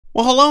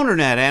Well, hello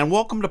Internet, and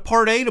welcome to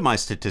part 8 of my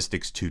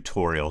statistics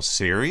tutorial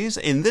series.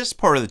 In this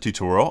part of the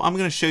tutorial, I'm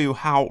going to show you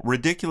how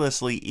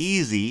ridiculously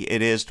easy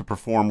it is to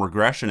perform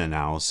regression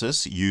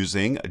analysis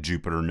using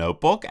Jupyter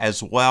Notebook,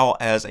 as well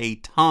as a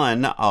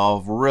ton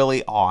of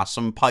really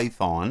awesome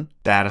Python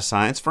data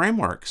science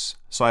frameworks.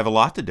 So I have a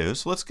lot to do,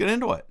 so let's get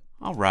into it.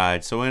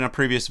 Alright, so in a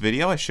previous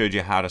video I showed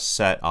you how to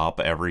set up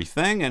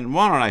everything, and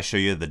why don't I show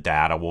you the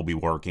data we'll be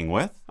working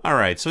with.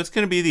 Alright, so it's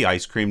going to be the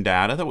ice cream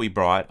data that we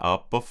brought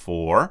up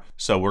before.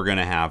 So we're going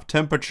to have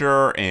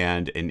temperature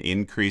and an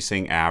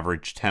increasing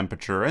average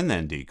temperature and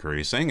then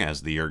decreasing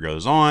as the year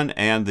goes on,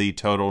 and the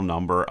total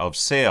number of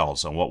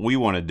sales. And what we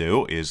want to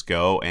do is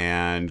go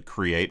and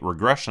create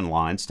regression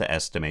lines to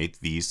estimate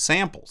these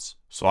samples.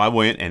 So I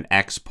went and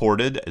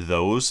exported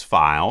those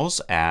files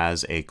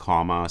as a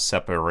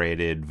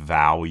comma-separated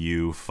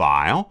value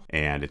file,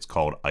 and it's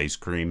called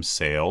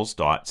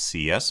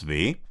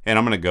icecreamsales.csv. And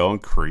I'm going to go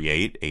and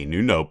create a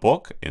new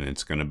notebook, and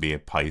it's going to be a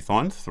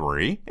Python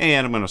 3.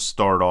 And I'm going to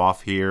start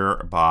off here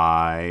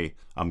by,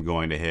 I'm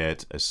going to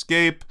hit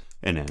escape,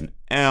 and then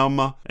M,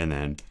 and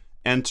then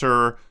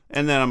enter,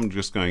 and then I'm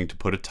just going to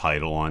put a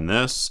title on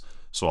this.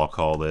 So I'll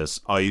call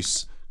this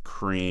Ice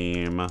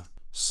Cream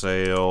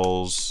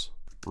Sales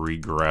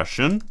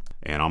Regression,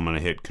 and I'm going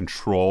to hit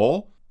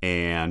Control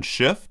and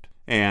Shift,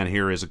 and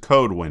here is a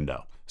code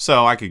window.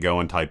 So I could go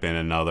and type in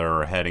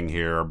another heading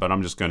here, but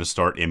I'm just going to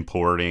start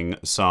importing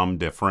some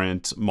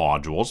different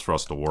modules for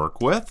us to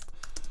work with.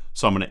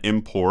 So I'm going to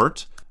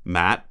import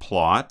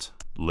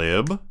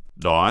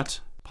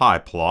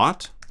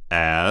matplotlib.pyplot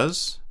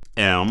as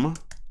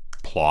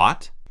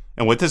mplot.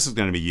 And what this is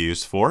going to be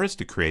used for is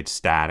to create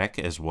static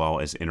as well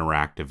as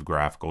interactive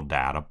graphical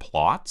data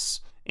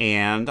plots.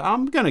 And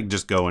I'm going to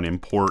just go and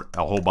import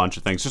a whole bunch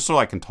of things just so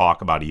I can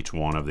talk about each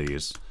one of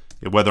these,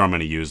 whether I'm going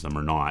to use them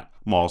or not.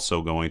 I'm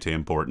also going to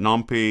import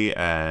NumPy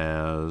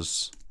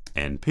as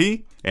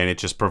NP, and it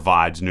just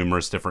provides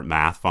numerous different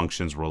math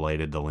functions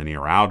related to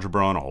linear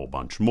algebra and a whole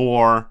bunch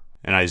more.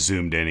 And I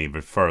zoomed in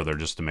even further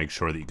just to make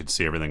sure that you can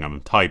see everything I'm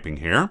typing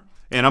here.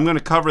 And I'm going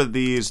to cover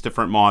these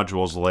different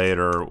modules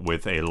later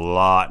with a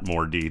lot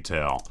more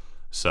detail.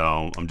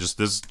 So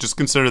just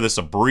consider this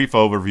a brief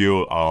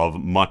overview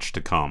of much to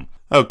come.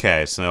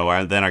 Okay,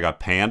 so then I got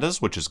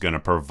Pandas, which is going to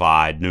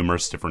provide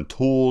numerous different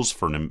tools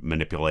for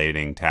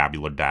manipulating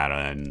tabular data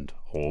and a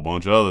whole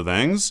bunch of other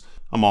things.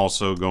 I'm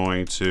also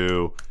going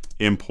to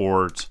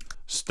import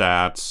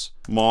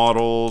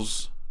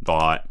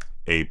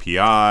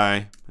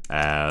StatsModels.api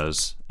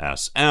as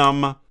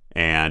SM,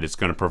 and it's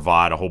going to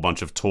provide a whole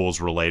bunch of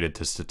tools related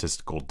to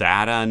statistical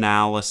data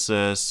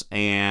analysis,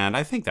 and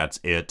I think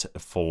that's it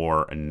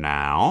for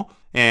now.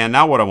 And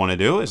now what I want to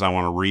do is I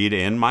want to read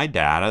in my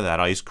data, that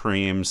ice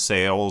cream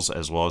sales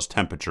as well as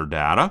temperature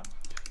data.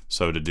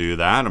 So to do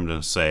that, I'm going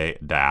to say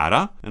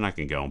data, and I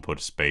can go and put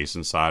a space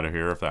inside of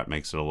here if that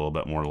makes it a little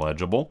bit more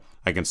legible.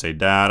 I can say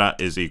data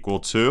is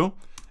equal to,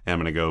 and I'm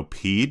going to go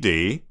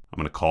PD. I'm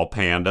going to call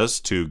Pandas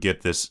to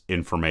get this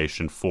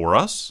information for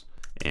us.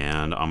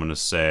 And I'm going to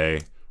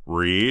say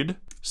read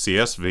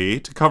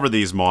CSV. To cover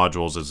these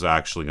modules is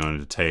actually going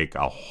to take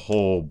a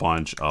whole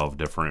bunch of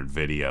different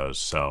videos.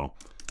 So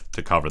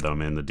to cover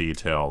them in the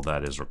detail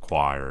that is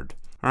required.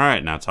 All right,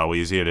 and that's how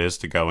easy it is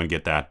to go and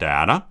get that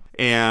data.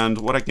 And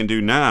what I can do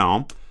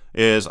now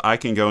is I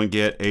can go and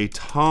get a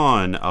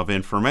ton of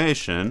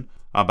information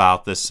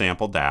about this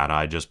sample data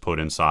I just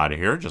put inside of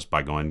here just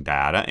by going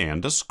data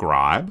and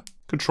describe,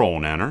 Control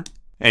and Enter.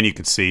 And you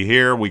can see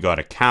here we got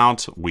a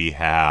count. We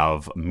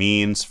have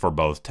means for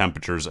both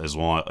temperatures as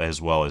well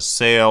as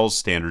sales,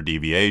 standard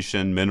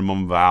deviation,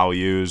 minimum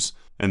values,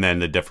 and then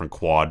the different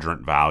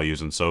quadrant values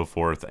and so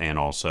forth, and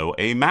also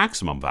a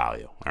maximum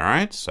value. All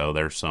right, so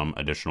there's some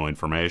additional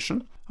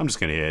information. I'm just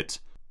going to hit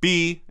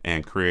B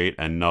and create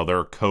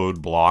another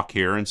code block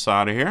here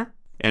inside of here.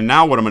 And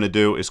now what I'm going to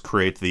do is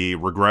create the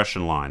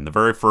regression line. The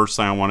very first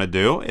thing I want to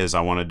do is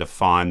I want to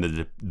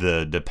define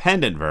the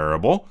dependent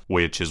variable,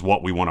 which is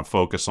what we want to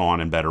focus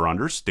on and better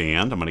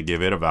understand. I'm going to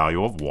give it a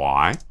value of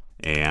y,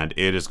 and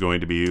it is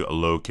going to be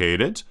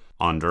located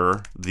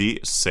under the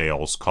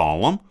sales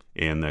column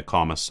in the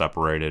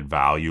comma-separated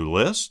value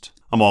list.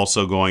 I'm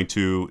also going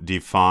to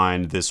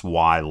define this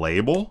y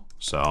label,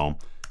 so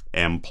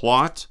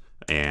mplot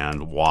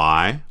and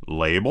y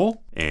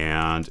label,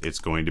 and it's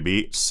going to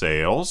be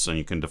sales, and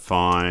you can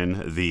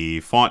define the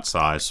font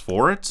size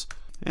for it,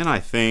 and I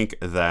think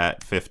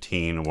that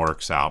 15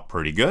 works out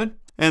pretty good.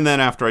 And then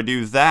after I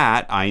do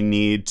that, I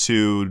need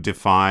to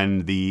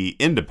define the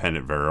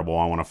independent variable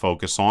I want to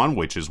focus on,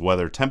 which is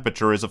whether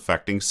temperature is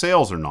affecting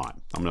sales or not.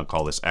 I'm going to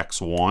call this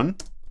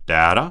x1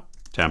 data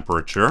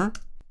temperature,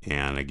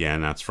 and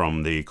again that's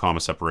from the comma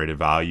separated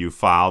value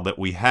file that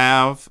we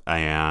have.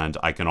 And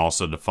I can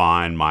also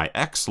define my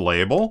x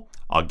label.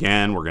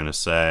 Again, we're going to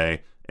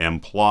say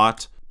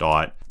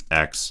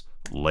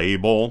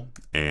mplot.xLabel,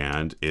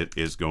 and it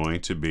is going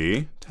to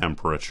be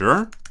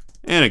temperature,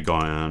 and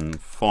again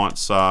font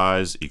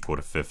size equal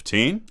to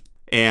 15.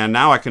 And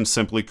now I can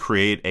simply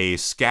create a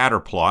scatter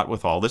plot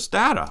with all this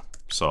data.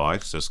 So I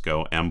just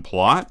go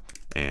mplot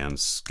and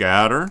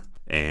scatter,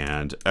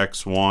 and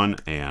x1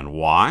 and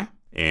y,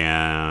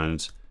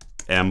 and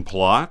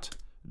mplot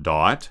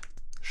dot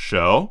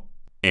show,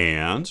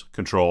 and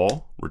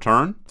control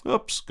return.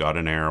 Oops, got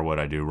an error. What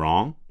I do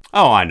wrong?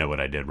 Oh, I know what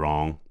I did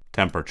wrong.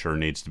 Temperature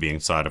needs to be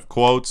inside of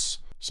quotes.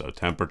 So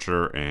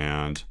temperature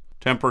and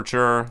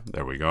temperature.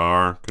 There we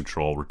go.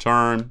 Control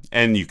return.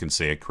 And you can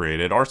see it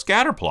created our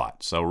scatter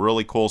plot. So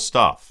really cool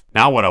stuff.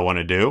 Now what I want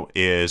to do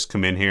is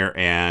come in here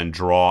and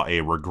draw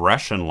a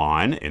regression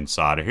line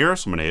inside of here.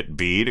 So I'm going to hit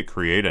B to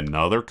create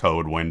another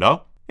code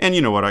window. And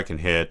you know what? I can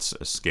hit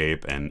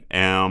escape and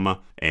M,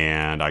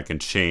 and I can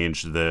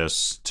change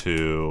this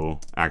to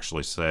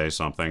actually say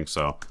something.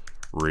 So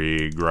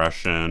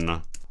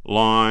regression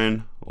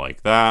line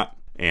like that.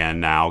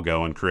 And now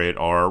go and create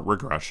our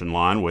regression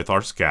line with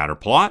our scatter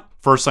plot.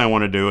 First thing I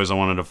want to do is I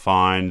want to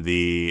define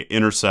the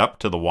intercept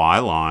to the y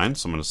line.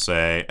 So I'm going to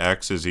say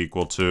x is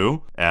equal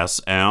to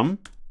sm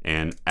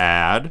and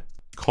add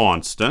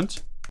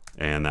constant,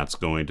 and that's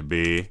going to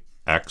be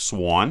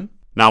x1.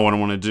 Now what I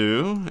want to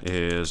do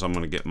is I'm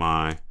going to get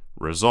my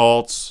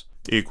results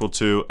equal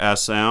to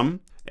sm,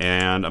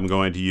 and I'm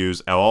going to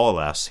use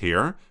LLS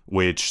here,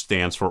 which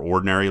stands for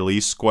ordinary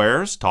least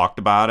squares. Talked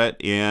about it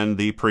in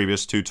the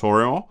previous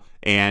tutorial.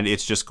 And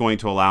it's just going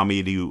to allow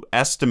me to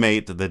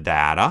estimate the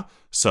data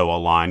so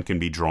a line can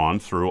be drawn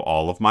through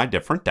all of my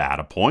different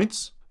data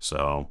points.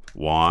 So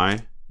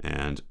y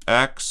and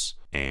x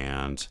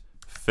and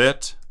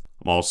fit.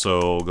 I'm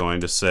also going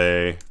to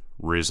say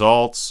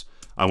results.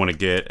 I want to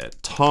get a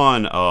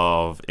ton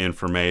of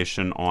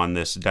information on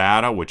this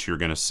data, which you're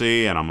going to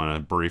see, and I'm going to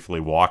briefly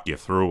walk you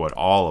through what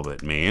all of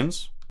it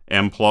means.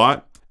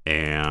 Mplot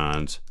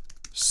and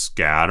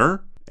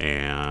scatter,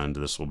 and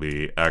this will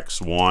be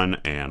x1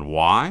 and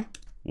y.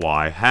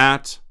 Y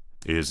hat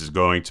is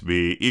going to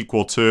be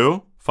equal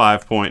to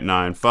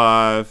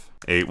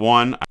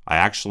 5.9581. I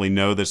actually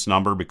know this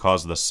number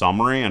because of the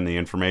summary and the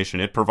information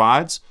it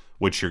provides,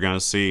 which you're going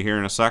to see here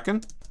in a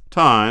second,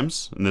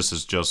 times, and this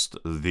is just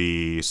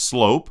the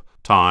slope,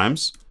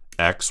 times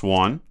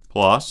x1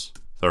 plus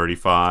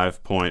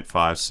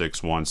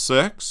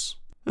 35.5616.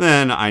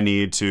 Then I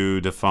need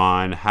to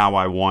define how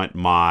I want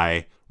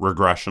my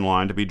regression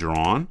line to be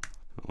drawn.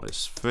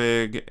 List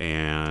fig,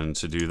 and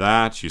to do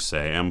that you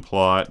say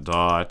mplot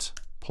dot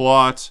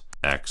plot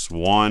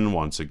x1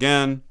 once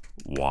again,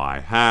 y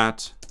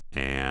hat,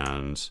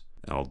 and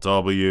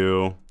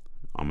lw.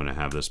 I'm going to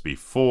have this be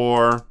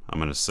 4. I'm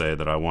going to say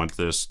that I want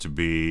this to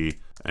be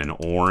an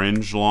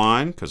orange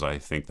line because I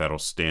think that'll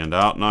stand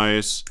out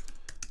nice.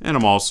 And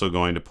I'm also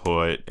going to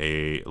put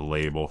a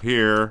label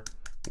here,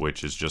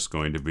 which is just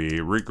going to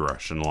be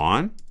regression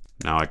line.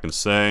 Now I can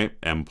say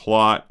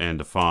mplot and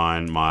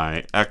define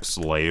my x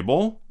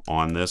label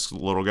on this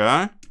little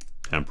guy.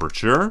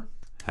 Temperature,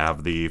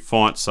 have the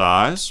font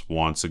size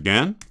once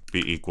again be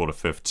equal to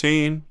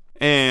 15.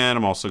 And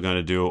I'm also going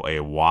to do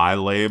a y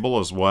label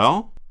as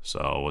well.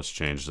 So let's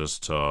change this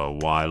to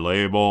y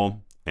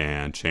label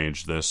and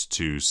change this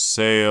to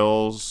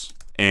sales,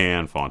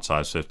 and font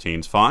size 15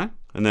 is fine.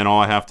 And then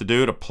all I have to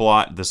do to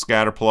plot the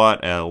scatter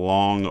plot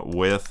along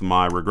with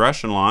my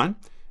regression line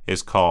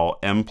is call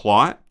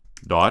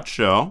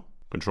mplot.show,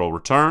 control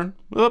return.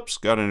 Oops,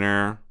 got an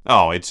error.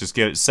 Oh, it's just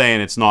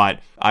saying it's not,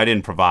 I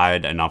didn't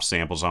provide enough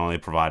samples. I only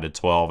provided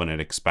 12 and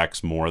it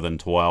expects more than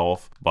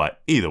 12.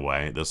 But either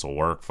way, this will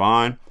work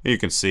fine. You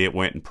can see it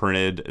went and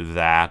printed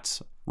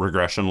that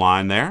regression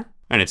line there,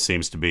 and it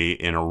seems to be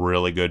in a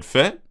really good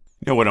fit.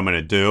 You know what I'm going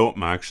to do?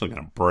 I'm actually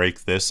going to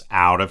break this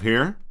out of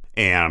here,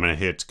 and I'm going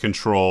to hit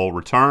control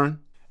return.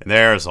 And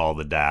there's all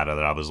the data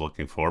that I was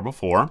looking for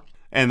before.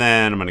 And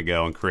then I'm going to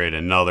go and create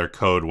another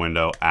code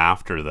window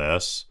after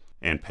this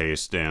and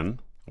paste in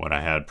what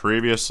I had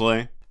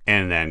previously,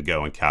 and then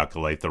go and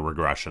calculate the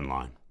regression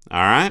line.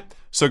 All right,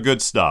 so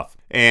good stuff.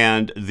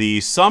 And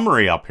the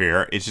summary up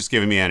here is just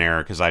giving me an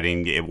error because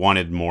it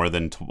wanted more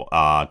than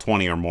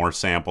 20 or more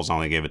samples. I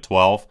only gave it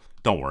 12.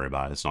 Don't worry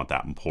about it. It's not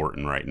that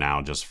important right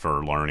now, just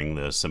for learning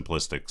the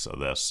simplistics of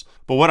this.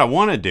 But what I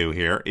want to do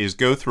here is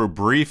go through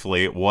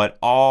briefly what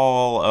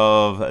all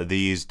of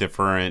these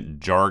different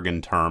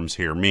jargon terms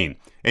here mean.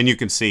 And you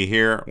can see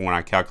here, when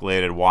I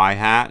calculated y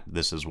hat,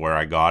 this is where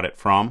I got it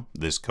from.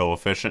 This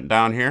coefficient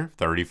down here,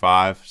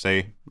 35,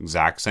 say,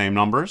 exact same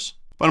numbers.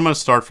 But I'm going to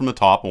start from the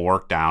top and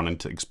work down and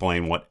to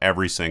explain what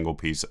every single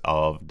piece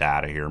of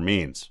data here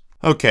means.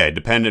 Okay,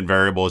 dependent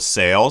variable is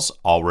sales.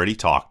 Already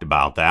talked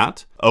about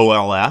that.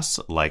 OLS,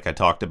 like I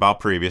talked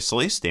about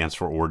previously, stands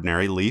for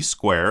ordinary least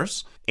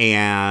squares.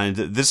 And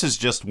this is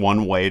just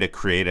one way to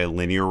create a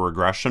linear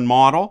regression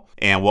model.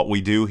 And what we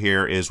do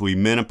here is we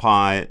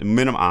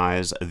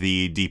minimize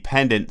the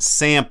dependent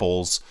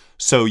samples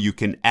so you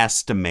can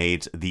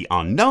estimate the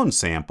unknown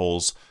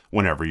samples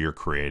whenever you're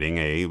creating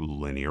a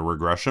linear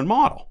regression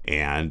model.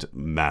 And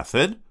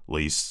method,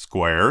 least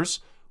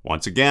squares,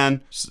 once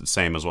again,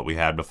 same as what we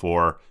had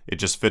before. It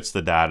just fits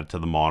the data to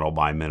the model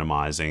by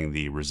minimizing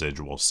the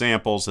residual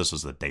samples. This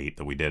was the date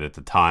that we did at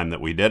the time that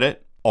we did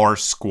it. R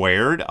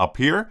squared up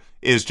here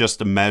is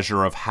just a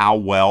measure of how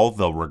well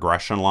the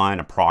regression line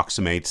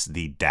approximates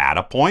the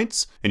data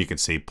points. And you can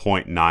see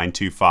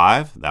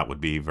 0.925, that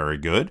would be very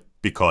good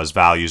because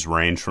values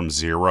range from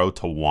 0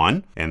 to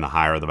 1. And the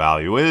higher the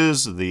value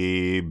is,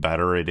 the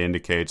better it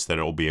indicates that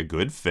it will be a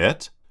good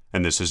fit.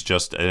 And this is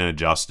just an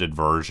adjusted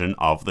version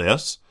of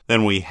this.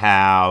 Then we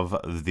have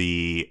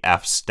the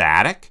F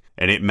static,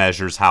 and it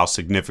measures how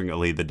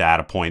significantly the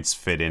data points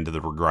fit into the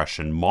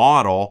regression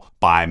model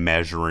by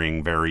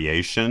measuring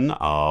variation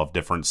of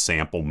different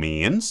sample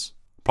means.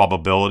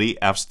 Probability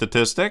F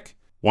statistic.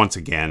 Once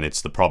again,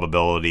 it's the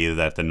probability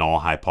that the null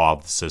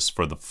hypothesis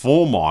for the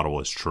full model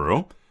is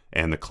true.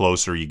 And the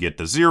closer you get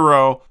to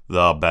 0,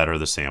 the better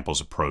the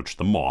samples approach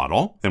the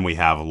model. Then we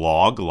have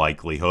log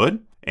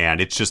likelihood.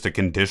 And it's just a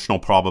conditional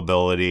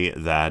probability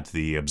that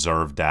the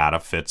observed data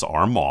fits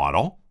our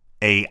model.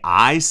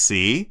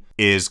 AIC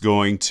is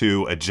going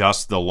to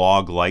adjust the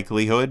log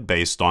likelihood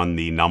based on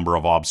the number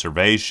of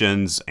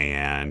observations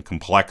and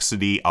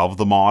complexity of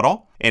the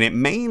model. And it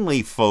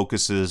mainly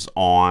focuses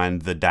on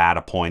the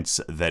data points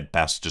that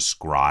best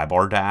describe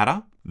our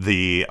data.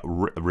 The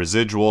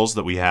residuals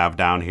that we have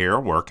down here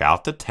work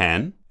out to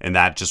 10, and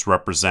that just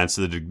represents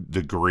the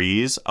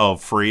degrees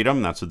of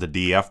freedom. That's what the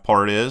DF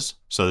part is.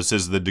 So this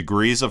is the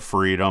degrees of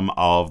freedom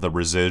of the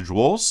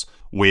residuals,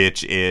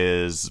 which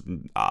is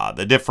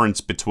the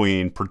difference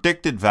between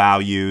predicted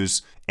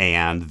values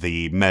and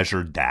the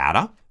measured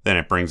data. Then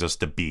it brings us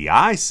to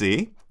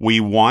BIC. We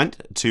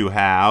want to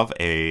have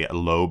a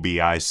low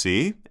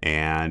BIC,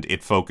 and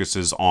it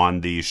focuses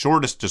on the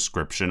shortest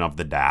description of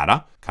the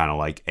data, kind of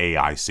like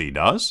AIC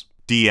does.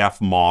 DF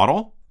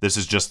model. This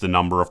is just the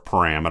number of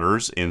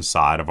parameters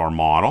inside of our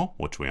model,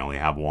 which we only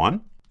have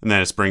one. And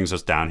then it brings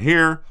us down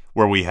here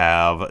where we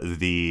have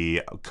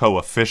the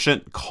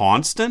coefficient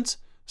constant.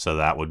 So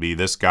that would be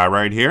this guy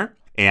right here.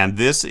 And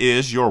this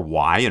is your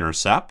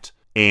y-intercept.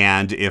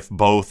 And if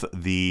both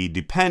the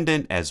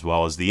dependent as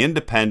well as the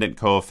independent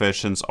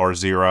coefficients are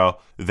 0,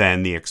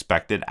 then the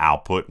expected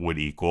output would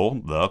equal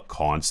the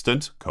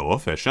constant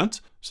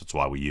coefficient. So that's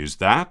why we use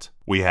that.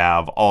 We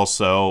have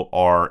also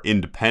our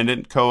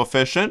independent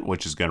coefficient,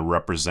 which is going to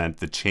represent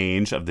the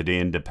change of the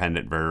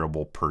independent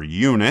variable per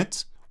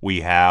unit.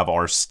 We have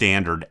our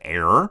standard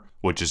error,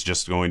 which is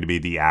just going to be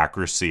the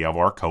accuracy of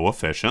our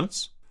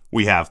coefficients.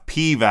 We have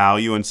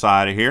p-value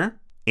inside of here.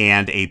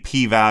 And a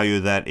p-value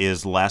that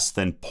is less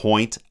than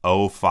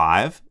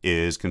 0.05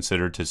 is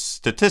considered to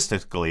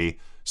statistically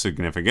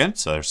significant,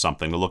 so there's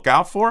something to look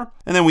out for.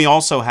 And then we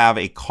also have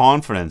a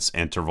confidence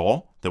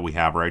interval that we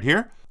have right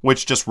here,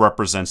 which just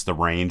represents the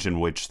range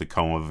in which the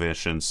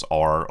coefficients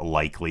are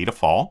likely to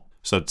fall.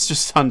 So it's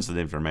just tons of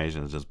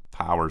information that just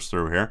powers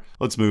through here.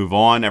 Let's move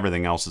on.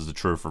 Everything else is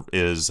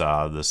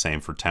the same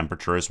for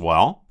temperature as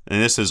well.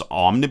 And this is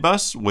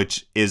omnibus,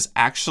 which is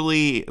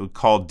actually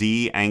called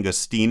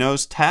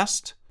D'Agostino's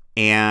test.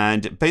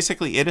 And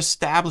basically it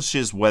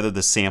establishes whether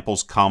the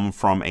samples come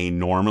from a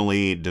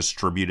normally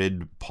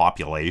distributed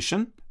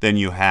population. Then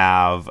you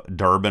have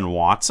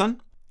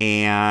Durbin-Watson,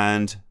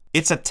 and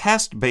it's a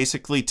test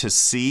basically to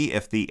see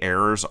if the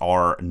errors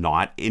are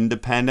not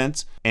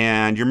independent.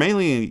 And you're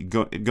mainly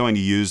going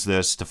to use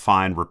this to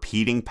find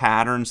repeating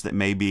patterns that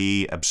may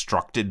be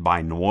obstructed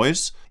by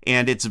noise.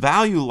 And its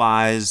value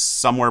lies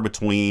somewhere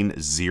between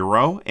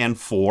 0 and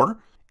 4.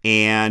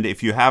 And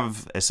if you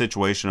have a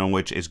situation in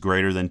which it's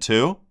greater than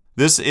 2,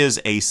 this is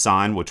a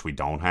sign, which we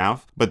don't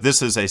have, but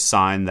this is a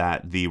sign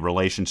that the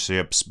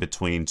relationships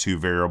between two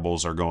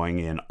variables are going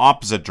in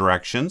opposite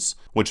directions,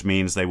 which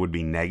means they would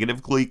be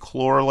negatively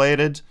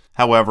correlated.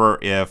 However,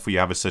 if you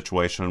have a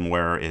situation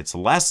where it's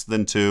less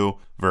than 2,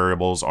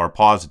 variables are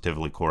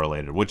positively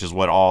correlated, which is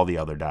what all the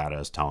other data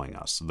is telling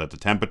us, that the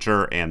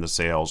temperature and the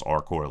sales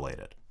are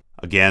correlated.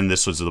 Again,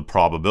 this was the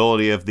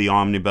probability of the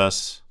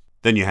omnibus.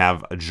 Then you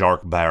have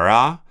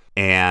Jargon,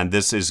 and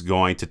this is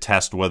going to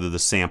test whether the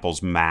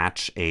samples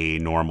match a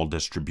normal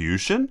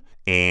distribution.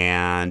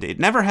 And it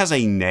never has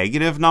a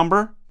negative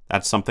number.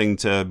 That's something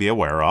to be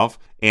aware of.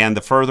 And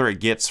the further it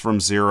gets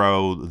from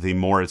 0, the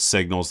more it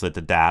signals that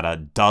the data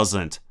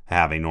doesn't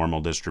have a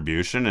normal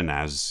distribution. And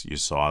as you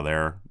saw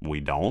there, we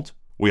don't.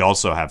 We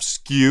also have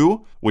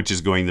Skew, which is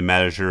going to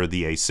measure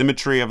the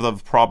asymmetry of the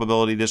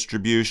probability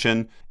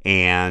distribution.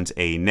 And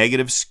a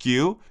negative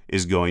skew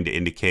is going to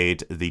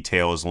indicate the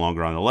tail is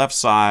longer on the left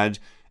side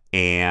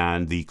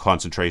and the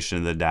concentration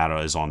of the data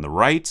is on the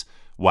right,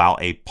 while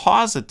a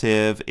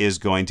positive is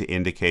going to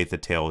indicate the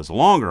tail is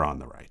longer on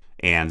the right.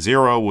 And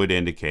 0 would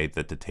indicate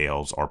that the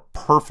tails are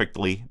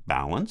perfectly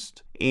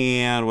balanced.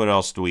 And what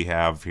else do we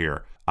have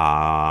here?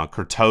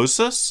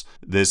 Kurtosis.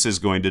 This is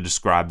going to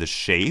describe the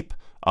shape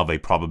of a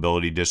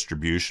probability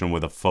distribution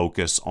with a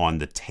focus on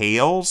the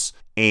tails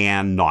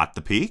and not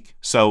the peak.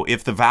 So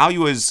if the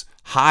value is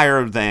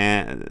higher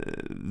than,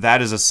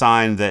 that is a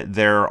sign that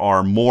there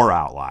are more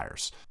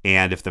outliers.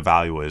 And if the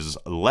value is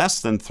less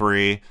than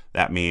 3,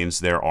 that means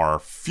there are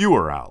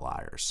fewer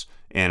outliers.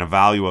 And a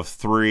value of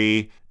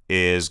 3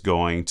 is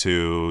going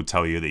to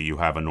tell you that you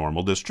have a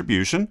normal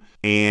distribution,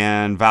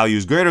 and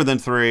values greater than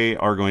 3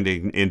 are going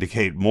to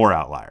indicate more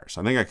outliers.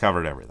 I think I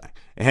covered everything.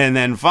 And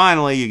then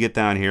finally, you get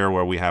down here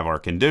where we have our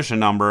condition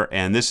number,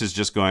 and this is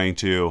just going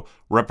to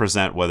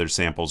represent whether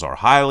samples are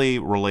highly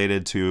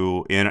related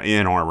to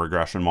in our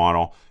regression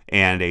model,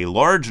 and a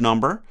large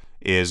number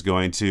is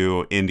going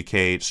to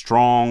indicate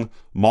strong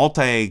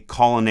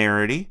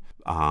multi-collinarity,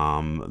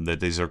 that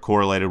these are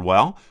correlated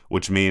well,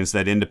 which means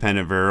that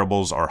independent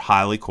variables are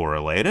highly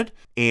correlated.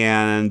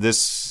 And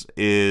this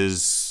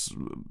is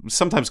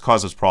sometimes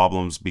causes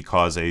problems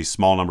because a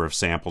small number of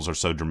samples are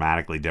so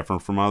dramatically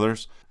different from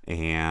others.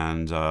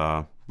 And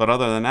but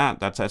other than that,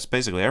 that's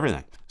basically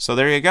everything. So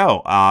there you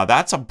go.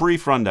 That's a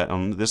brief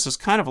rundown. This is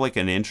kind of like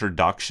an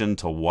introduction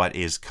to what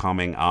is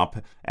coming up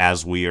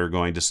as we are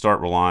going to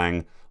start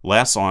relying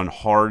less on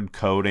hard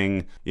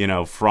coding,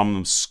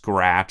 from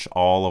scratch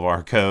all of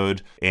our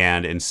code,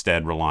 and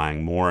instead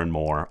relying more and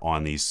more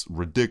on these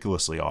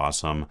ridiculously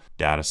awesome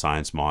data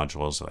science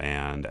modules,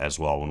 and as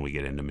well when we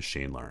get into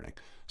machine learning.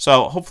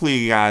 So hopefully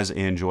you guys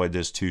enjoyed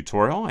this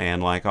tutorial,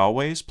 and like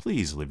always,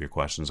 please leave your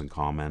questions and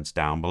comments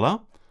down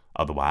below.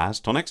 Otherwise,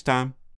 till next time.